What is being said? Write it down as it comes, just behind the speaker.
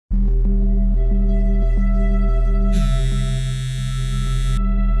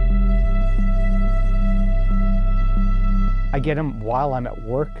get them while I'm at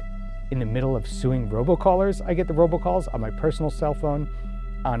work in the middle of suing robocallers. I get the robocalls on my personal cell phone,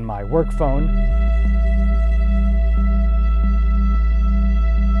 on my work phone.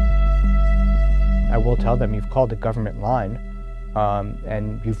 I will tell them you've called the government line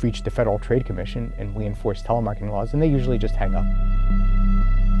and you've reached the Federal Trade Commission and we enforce telemarketing laws, and they usually just hang up.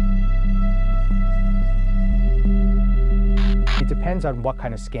 It depends on what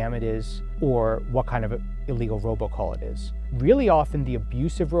kind of scam it is or what kind of illegal robocall it is. Really often the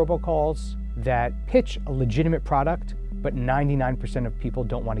abusive robocalls that pitch a legitimate product, but 99% of people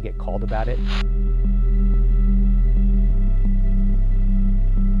don't want to get called about it.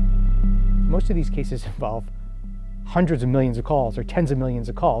 Most of these cases involve hundreds of millions of calls or tens of millions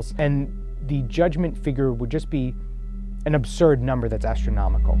of calls, and the judgment figure would just be an absurd number that's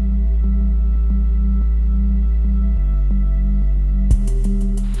astronomical.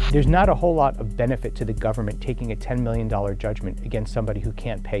 There's not a whole lot of benefit to the government taking a $10 million judgment against somebody who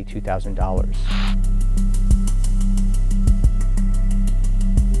can't pay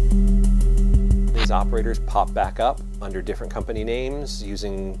 $2,000. These operators pop back up under different company names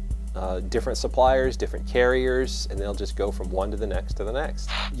using different suppliers, different carriers, and they'll just go from one to the next to the next.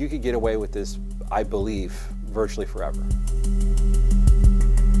 You could get away with this, I believe, virtually forever.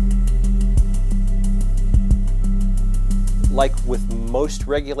 Like with most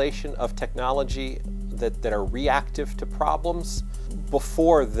regulation of technology that are reactive to problems,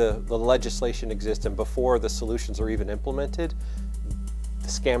 before the legislation exists and before the solutions are even implemented, the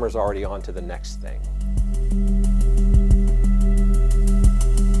scammer's already on to the next thing.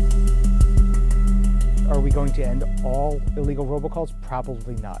 Are we going to end all illegal robocalls?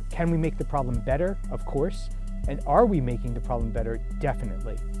 Probably not. Can we make the problem better? Of course. And are we making the problem better?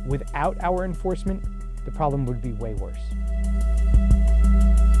 Definitely. Without our enforcement, the problem would be way worse.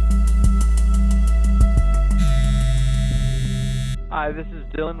 Hi, this is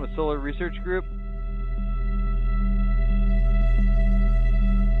Dylan with Solar Research Group.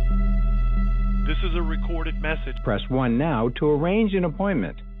 This is a recorded message. Press 1 now to arrange an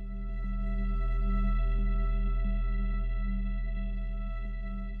appointment.